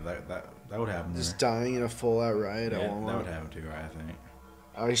 I think that would happen. Just There. dying in a full-out riot at Yeah, Walmart. that would happen too. I think.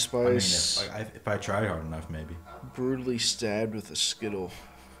 Ice I mean, Spice if I tried hard enough, maybe. brutally stabbed with a Skittle.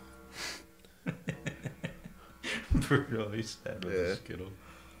 Brutally stabbed with Yeah. a Skittle.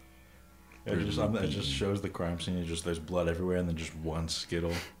 It just shows the crime scene. It's just there's blood everywhere, and then just one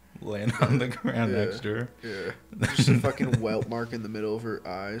Skittle laying on the ground Yeah. next to her. Yeah. Just a fucking welt mark in the middle of her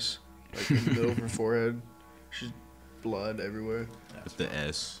eyes. Like in the middle of her forehead. She's blood everywhere. With the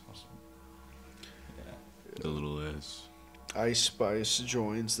S. The little S. Ice Spice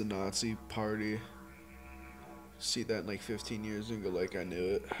joins the Nazi party. See that in like 15 years and go like, I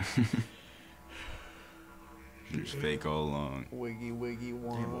knew it. She was fake all along. Wiggy wiggy Damn, boy,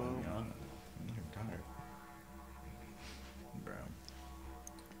 I'm wow. young. I'm tired. Bro.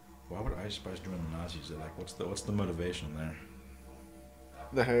 Why would Ice Spice join the Nazis? Like, what's the motivation there?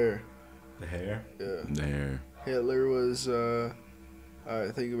 The hair. The hair? Yeah. There. Hitler was,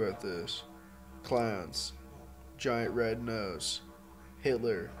 alright, think about this. Clowns. Giant red nose.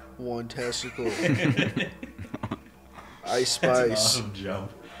 Hitler. One testicle. Ice That's an Spice. awesome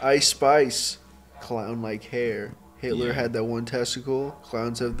jump. Ice Spice. Clown like hair. Hitler Yeah. had that one testicle.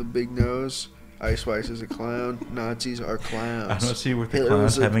 Clowns have the big nose. Ice Spice is a clown. Nazis are clowns. I don't see with the Hitler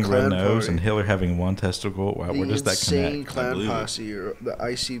was clowns a having clown red nose party. and Hitler having one testicle. Wow, where does that insane connect? clown believe it. posse or the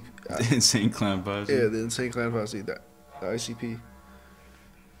ICP. The insane clown posse. Yeah, the insane clown posse. The ICP.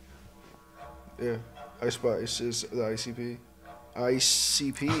 Yeah, Ice Spice is the ICP.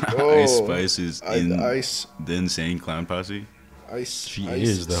 ICP. Oh, Ice Spice is in the ice. the insane clown posse. Ice. She ice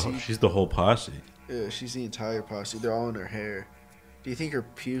is she's the whole posse. Yeah, she's the entire posse. They're all in her hair. Do you think her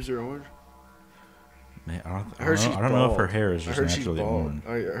pubes are orange? Man, I heard she's I don't know if her bald. hair is I just heard she's naturally bald. orange.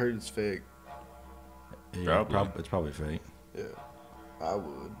 I heard it's fake. Yeah, Probably. it's probably fake. Yeah, I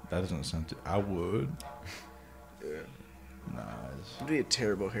would. That doesn't sound too. I would. Yeah, Nice. it'd be a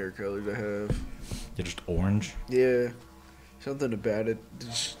terrible hair color to have. You're just orange. Yeah, something about it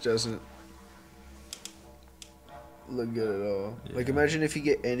just doesn't look good at all. Like, Yeah. imagine if you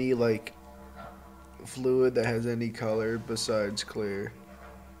get any like fluid that has any color besides clear.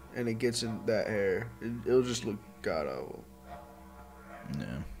 and it gets in that hair, it'll just look god awful. Yeah,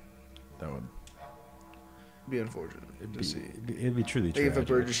 that would Be unfortunate to see. it'd be truly Like tragic. if a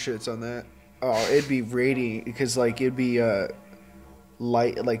bird just shits on that, oh, it'd be radiant because like it'd be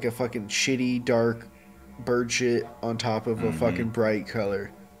light, like a fucking shitty dark bird shit on top of a fucking bright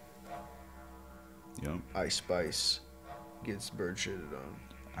color. Yep. Ice Spice gets bird shitted on.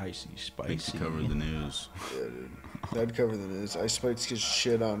 Icy, Makes spicy. to cover the news. Yeah, dude. That'd cover the news. Ice Spice gets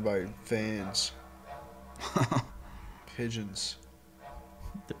shit on by fans. Pigeons.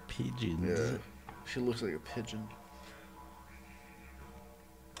 The pigeons. Yeah. She looks like a pigeon.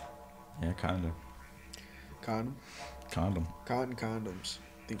 Yeah, kind of. Condom? Condom. Cotton condoms.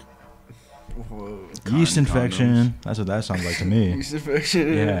 Whoa. Yeast Cotton infection. condoms. That's what that sounds like to me. Yeast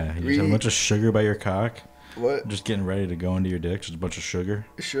infection. Yeah, you just have a bunch of sugar by your cock. What? Just getting ready to go into your dick. Just a bunch of sugar.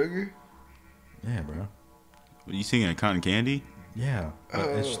 Sugar? Yeah, bro. What are you thinking? Cotton candy? Yeah. But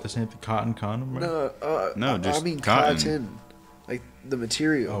it's the same thing. Cotton condom, bro? No, No, I just mean cotton. Like the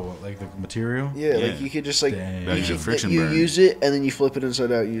material. Oh, what, like the material? Yeah, Yeah. like you could just like Dang. Like you, a friction you burn. use it and then you flip it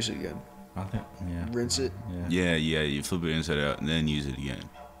inside out, use it again. I think, yeah. Rinse it. Yeah. Yeah. You flip it inside out and then use it again.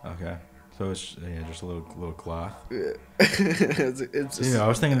 Okay. So it's just a little cloth. Yeah. it's just, Yeah, I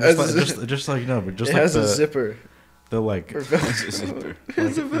was thinking Has just like no, but just it like has the a zipper. like Or Velcro.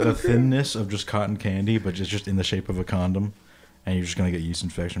 the thinness of just cotton candy, but just in the shape of a condom, and you're just gonna get yeast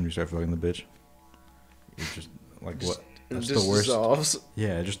infection when you start fucking the bitch. It's just like what? It That's just the worst. dissolves.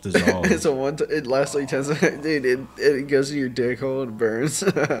 Yeah, it just dissolves. It's a one. It lasts like 10 seconds. Dude, it goes in your dick hole and burns.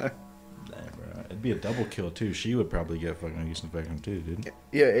 Damn, bro. It'd be a double kill too. She would probably get fucking yeast infection too, dude.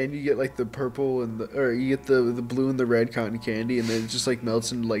 Yeah, and you get like the purple and or you get the blue and the red cotton candy, and then it just like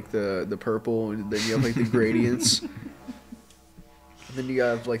melts into like the purple, and then you have like the gradients. And then you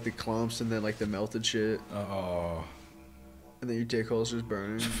have like the clumps, and then like the melted shit, Oh, and then your dick hole's just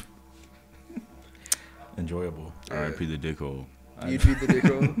burning. enjoyable. R.I.P. the dick hole. You'd be the dick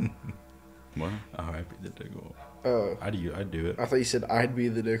hole. What? R.I.P. the dick hole. Oh, I'd do it. I thought you said I'd be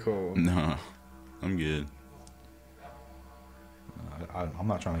the dick hole. No, I'm good. I'm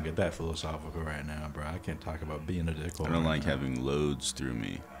not trying to get that philosophical right now, bro. I can't talk about being a dick hole. I don't right like now. having loads through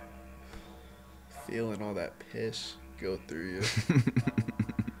me. Feeling all that piss go through you.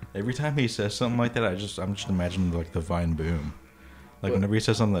 Every time he says something like that, I'm just imagining like the Vine boom. Like What? whenever he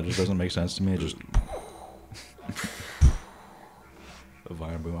says something that just doesn't make sense to me, it just the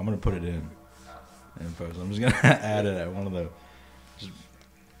Vine boom. I'm gonna put it in post. I'm just gonna add it at one of the. Just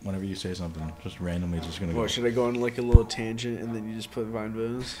whenever you say something, just randomly, just gonna go. What, should I go on like a little tangent and then you just put Vine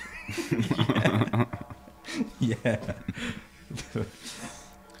Bones? Yeah.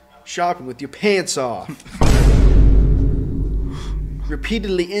 Shopping with your pants off.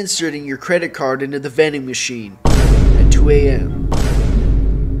 Repeatedly inserting your credit card into the vending machine at 2 a.m.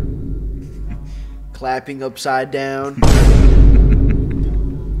 Clapping upside down.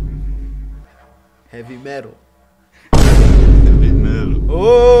 Heavy metal.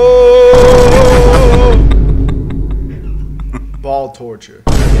 Oh! Ball torture.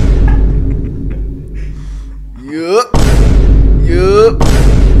 Yup. Yup.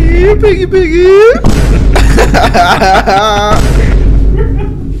 Yeah, piggy piggy.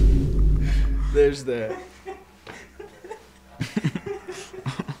 There's that.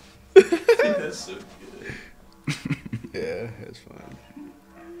 That's so good. Yeah, it's fine.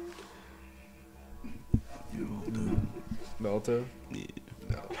 Malta? Yeah.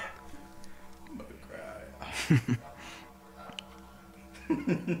 No. I'm about to cry.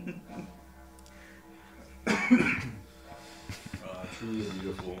 Truly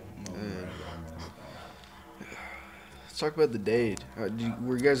beautiful. Let's talk about the date.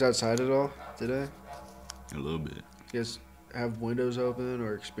 Were you guys outside at all today? A little bit. You guys have windows open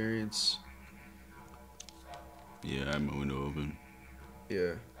or experience? Yeah, I have my window open.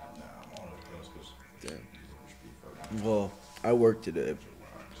 Yeah. Damn. Well, I worked today.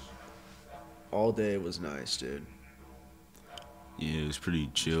 All day was nice, dude. Yeah, it was pretty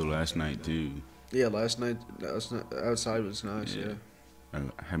chill last night too. Yeah, last night outside was nice. Yeah. Yeah.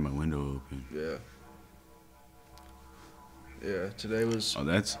 I had my window open. Yeah. Yeah. Today was. Oh,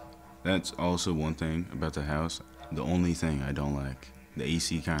 that's also one thing about the house. The only thing I don't like, the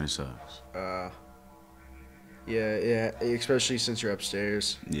AC kind of sucks. Yeah. Especially since you're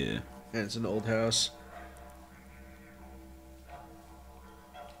upstairs Yeah. and it's an old house.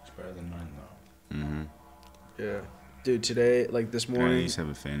 It's better than mine though. Mhm. Yeah. Dude, today, like this And I morning. used to have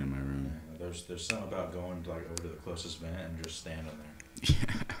a fan in my room. There's something about going like over to the closest vent and just standing there.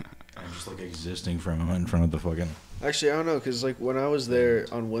 And just like existing for a moment in front of the fucking. Actually, I don't know, cause like when I was there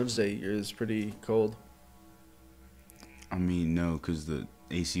on Wednesday, it was pretty cold. I mean, no, because the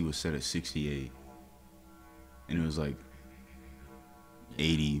AC was set at 68, and it was like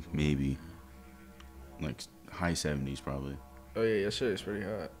 80 maybe, like high 70s probably. Oh yeah, yesterday's pretty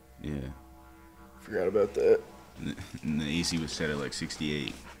hot. Yeah, Forgot about that. and the AC was set at like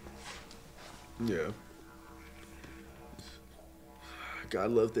 68. Yeah. God, I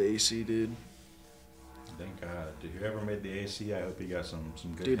love the AC, dude. Thank God. Did you ever made the AC? I hope you got some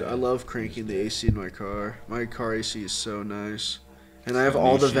good. Dude, I head. love cranking the AC in my car. My car AC is so nice. And I have Some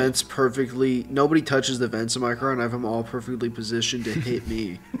all new the shit. vents perfectly. Nobody touches the vents in my car, and I have them all perfectly positioned to hit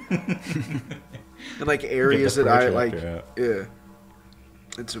me. And like areas Get the that I like. projector out.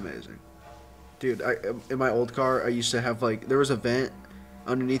 Yeah. It's amazing. Dude, in my old car, I used to have like, there was a vent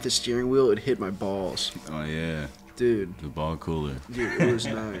underneath the steering wheel. It hit my balls. Oh yeah, Dude, the ball cooler. it was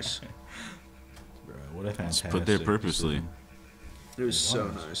nice. Bro, what a fantastic. It's put there purposely. decision. It was so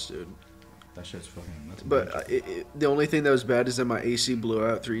was. nice, dude. That shit's fucking. That's But amazing. the only thing that was bad is that my AC blew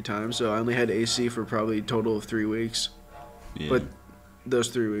out 3 times, so I only had AC for probably a total of 3 weeks. Yeah. But those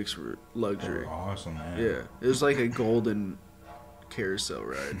 3 weeks were They luxury. were awesome, man. Yeah, it was like a golden carousel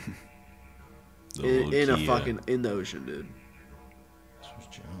ride the old in a Kia. fucking in the ocean, dude. This was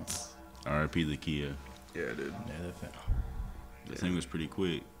junk. R.I.P. the Kia. Yeah, dude. Yeah, that thing. The thing was pretty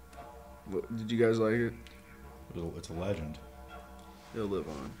quick. Did you guys like it? It's a legend. It'll live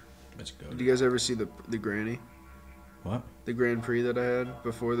on. It's good. Did you guys ever see the Granny, What? the Grand Prix that I had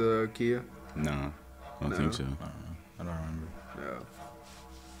before the Kia? Nah, I don't No. think so. I don't remember.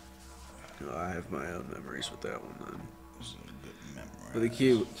 No, I have my own memories with that one then. It's a good memory. But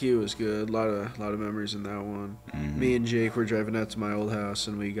the Kia was good. A lot of memories in that one. Mhm. Me and Jake were driving out to my old house,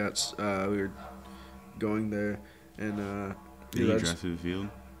 and we were going there, and Did you drive through the field?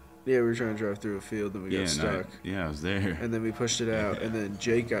 yeah, we were trying to drive through a field, and we got stuck. I was there. And then we pushed it out, and then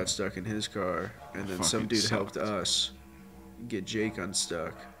Jake got stuck in his car, and then some Fucking dude sucked. helped us get Jake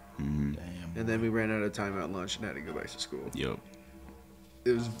unstuck. Mhm. Damn. And then we ran out of time at lunch and had to go back to school. Yep.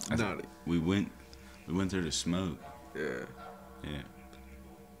 It was I- not, We went there to smoke. yeah. Yeah.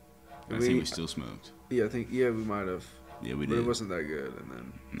 We- I think we still smoked. Yeah, I think, yeah, we might have. Yeah, we But did. it wasn't that good, and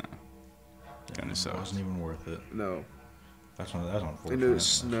then, Kinda It sucks. wasn't even worth it. no. That's unfortunate. And it was That's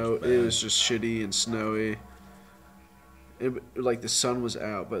snow. just It bad. was just shitty and snowy. Like the sun was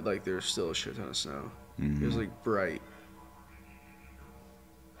out, but like there was still a shit ton of snow. It was Mhm. like bright.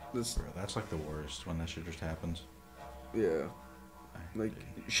 This, Bro, that's like the worst when that shit just happens. yeah, like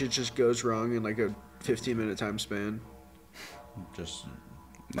shit just goes wrong in like a 15-minute time span. Just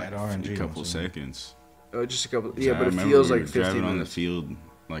Like bad RNG. a couple once in a- seconds. Oh, just a couple. 'Cause Yeah, I but it remember feels we like were 15 driving on the minutes. field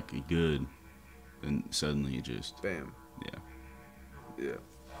like good, and suddenly it just Bam. yeah. Yeah,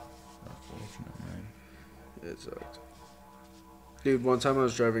 Unfortunate, man. it sucked. Dude, one time I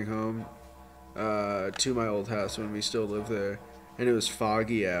was driving home to my old house when we still lived there, and it was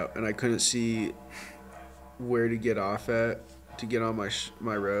foggy out, and I couldn't see where to get off at to get on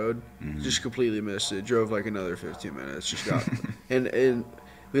my road. Just completely missed it. Drove like another 15 minutes. Just got and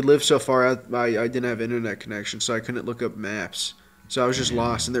we lived so far out. I didn't have internet connection, so I couldn't look up maps. So I was just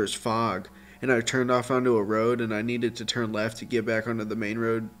lost, and there was fog. And I turned off onto a road, and I needed to turn left to get back onto the main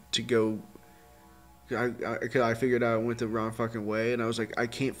road to go. I figured out I went the wrong fucking way, and I was like, I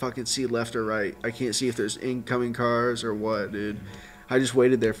can't fucking see left or right. I can't see if there's incoming cars or what, dude. I just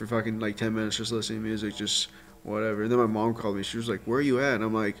waited there for fucking like 10 minutes just listening to music, just whatever. And then my mom called me. She was like, "Where are you at?" And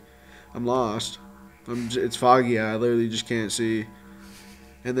I'm like, "I'm lost. It's foggy. I literally just can't see."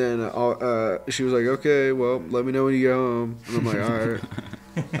 And then she was like, "Okay, well, let me know when you get home." And I'm like, "All right."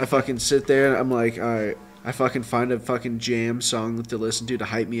 I fucking sit there and I'm like, "All right." I fucking find a fucking jam song to listen to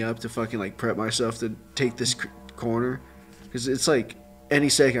hype me up to fucking like prep myself to take this corner, because it's like any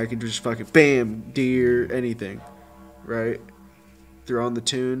second I can just fucking bam, deer, anything, right? Throw on the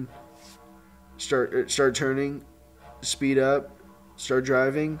tune, start turning, speed up, start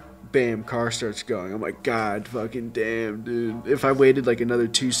driving, bam, car starts going. I'm like, God fucking damn, dude. If I waited like another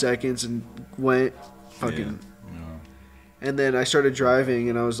 2 seconds and went, fucking. No. And then I started driving,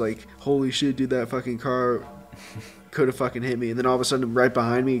 and I was like, holy shit, dude, that fucking car could have fucking hit me. And then all of a sudden, right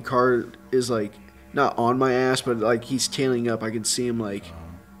behind me, car is like, not on my ass, but like he's tailing up. I can see him like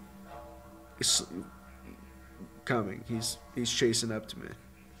coming. He's chasing up to me.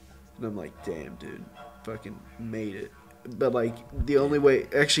 And I'm like, damn, dude, fucking made it. But like, the only way,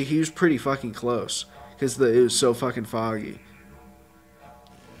 actually, he was pretty fucking close, because it was so fucking foggy.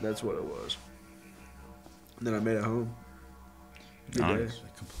 That's what it was. And then I made it home. Good day. Nice.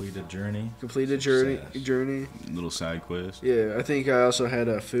 A completed journey. Completed Success. journey. Little side quest. Yeah, I think I also had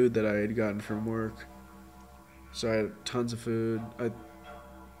food that I had gotten from work. So I had tons of food.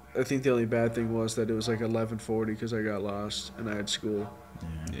 I think the only bad thing was that it was like 11:40 because I got lost and I had school.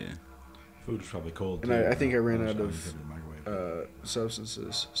 Yeah. Food is probably cold. And too, I think I ran was out how of you put it in the microwave.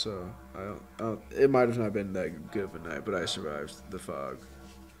 substances, so I don't, it might have not been that good of a night, but I survived the fog.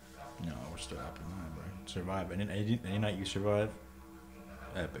 No, we're still happy tonight, bro. Survive. Any night you survive,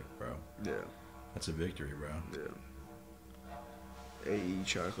 epic, bro. Yeah, That's a victory, bro. yeah. AE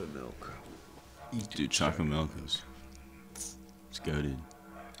chocolate milk. Dude, chocolate milk is. It's goated.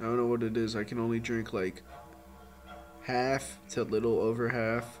 I don't know what it is. I can only drink like half to a little over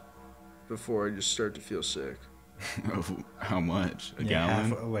half before I just start to feel sick. How much? A Yeah, gallon?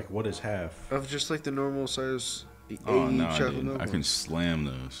 half, like, what is half? Of just like the normal size AE Oh no, chocolate dude. milk. I can slam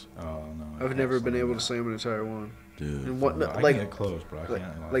those. Oh, no. I I've can't never been slam able that. to slam an entire one. Dude. And what, No, I like, can get close, but I like,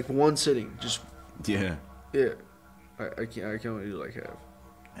 can't. like one sitting, just Yeah. yeah. I can't. I can only do like half.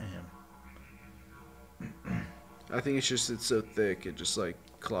 Damn. I think it's just it's so thick it just like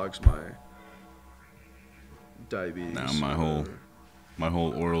clogs my diabetes. Nah, or my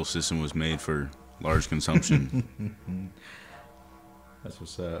whole oral system was made for large consumption. That's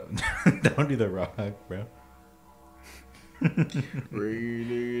what's up. Don't do the rock, bro.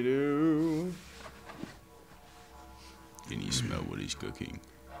 really do. Can you smell what he's cooking?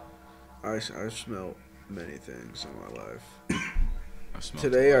 I smell many things in my life. I smelled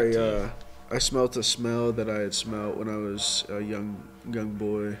Today a lot, too. I smelt a smell that I had smelt when I was a young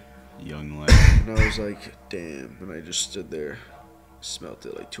boy, Young lad. and I was like, damn. And I just stood there, smelt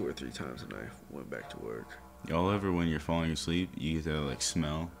it like 2 or 3 times, and I went back to work. Y'all ever, when you're falling asleep, you get that like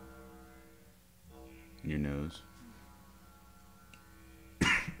smell in your nose?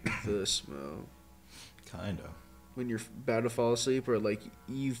 The smell Kinda. when you're about to fall asleep, or like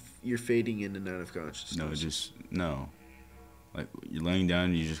you're fading in and out of consciousness. No. Like you're laying down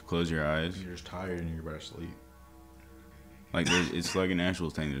and you just close your eyes. You're just tired and you're about to sleep. Like it's like an actual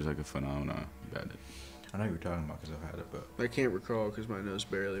thing. There's like a phenomenon about it. I know what you're talking about because I've had it, but I can't recall because my nose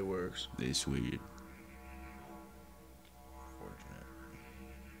barely works. It's weird. fortunate.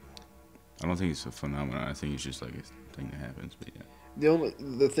 I don't think it's a phenomenon. I think it's just like a thing that happens. But yeah.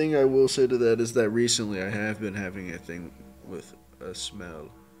 The thing I will say to that is that recently I have been having a thing with a smell.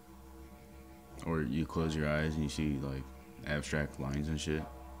 Or you close your eyes and you see like abstract lines and shit.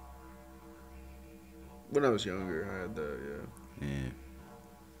 When I was younger, I had that, yeah. Yeah.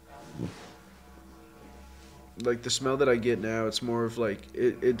 Like the smell that I get now, it's more of like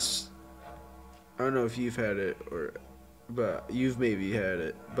it's. I don't know if you've had it but you've maybe had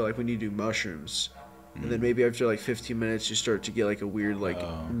it. But like when you do mushrooms, and then maybe after like 15 minutes, you start to get like a weird like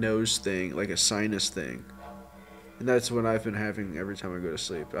nose thing, like a sinus thing, and that's what I've been having every time I go to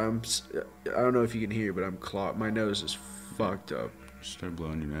sleep. I don't know if you can hear, but I'm clogged. My nose is fucked up. Start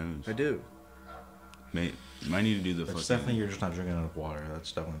blowing your nose. I do. Mate, you might need to do the That's fucking. definitely you're just not drinking enough water.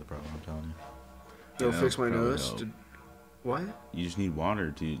 That's definitely the problem. I'm telling you. It'll Yeah, fix my that'll nose. probably What? You just need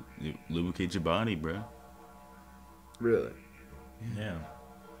water to lubricate your body, bro. Really? Yeah.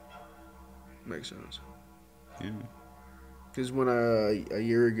 Makes sense. Yeah. Because when a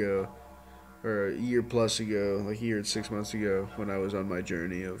year ago, or a year plus ago, like a year and 6 months ago, when I was on my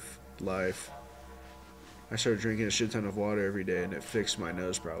journey of life, I started drinking a shit ton of water every day, and it fixed my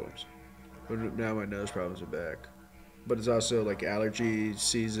nose problems. But now my nose problems are back. But it's also like allergy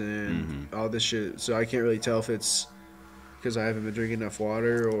season, all this shit. So I can't really tell if it's because I haven't been drinking enough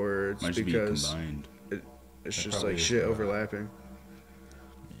water or it's Might just be because combined. it's That just probably like is shit that. overlapping.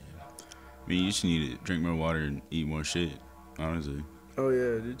 I mean, you just need to drink more water and eat more shit. Honestly. Oh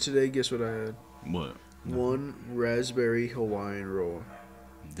yeah, dude, today guess what I had? What? One raspberry Hawaiian roll.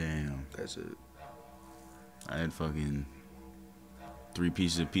 Damn. That's it. I had fucking 3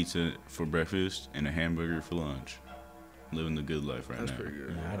 pieces of pizza for breakfast and a hamburger for lunch. Living the good life right That's now. pretty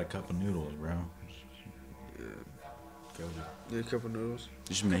good. Yeah, I had a cup of noodles, bro. Yeah. Go to Yeah, a couple noodles.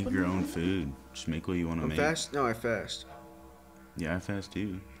 Just make your own food. Just make what you want to I'm make. fast. No, I fast. Yeah, I fast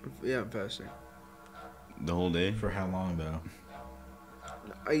too. Yeah, I'm fasting. The whole day. For how long though?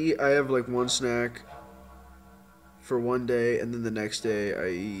 I have like one snack for one day, and then the next day I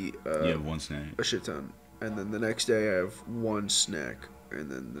eat You have one snack. a shit ton, and then the next day I have one snack, and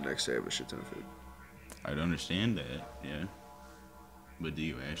then the next day I have a shit ton of food. I'd understand that, yeah. But do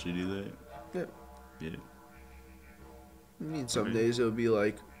you actually do that? Yeah. Yeah. I mean, some Okay. days it'll be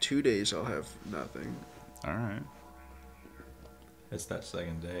like 2 days I'll have nothing. All right. It's that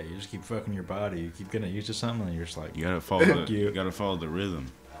second day. You just keep fucking your body. You keep getting used to something, and you're just like, You gotta follow Fuck the. you. You gotta follow the rhythm.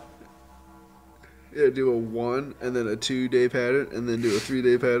 Yeah, do a 1 and then a 2-day pattern, and then do a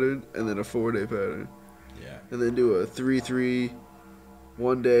 3-day pattern, and then a 4-day pattern, yeah, and then do a 3-3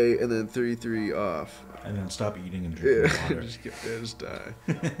 one day, and then 3-3 off. and then stop eating and Yeah, drinking water. just die.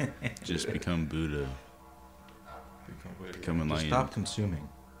 Just become Buddha. Become enlightened. Stop consuming.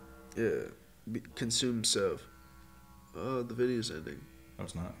 Yeah. Consume self. Oh, the video's ending. No,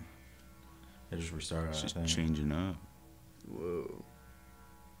 it's not. It just restarted. It's just I think. changing up. Whoa.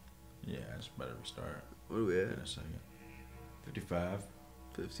 Yeah, I just better restart. What are we In at? a second. 55.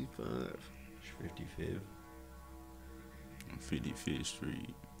 55. 55. 55th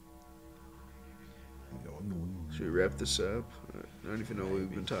Street. Should we wrap this up? I don't even know what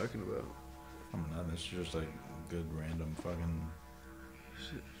we've been talking about. I'm not. This is just like good random fucking.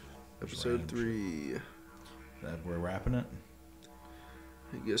 Episode 3. That we're wrapping it.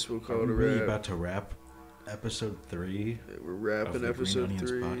 I guess we'll Are call we it a really wrap. about to wrap episode 3? We're of wrapping the episode Green Onions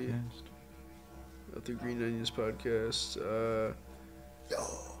 3 podcast? of the Green Onions podcast.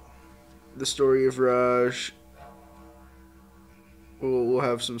 The story of Raj. We'll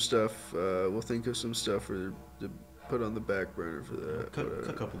have some stuff. We'll think of some stuff to put on the back burner for that.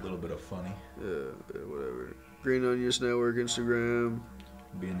 Cook up a little bit of funny. Yeah, whatever. Green Onions Network, Instagram.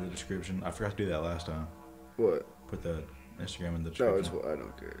 Be in the description. I forgot to do that last time. What? Put the Instagram in the No, description. I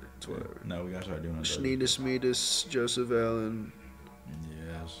don't care. It's whatever. No, we gotta start doing it. though. Schneedus Meedus, Joseph Allen,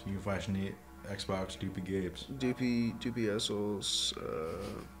 Yes. You can find Schneed, Xbox, Doopy Gapes. Doopy Assholes.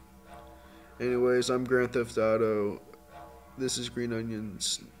 Anyways, I'm Grand Theft Auto. This is Green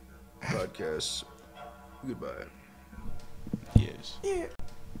Onions podcast. Goodbye. Yes. Yes.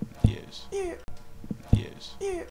 Yes.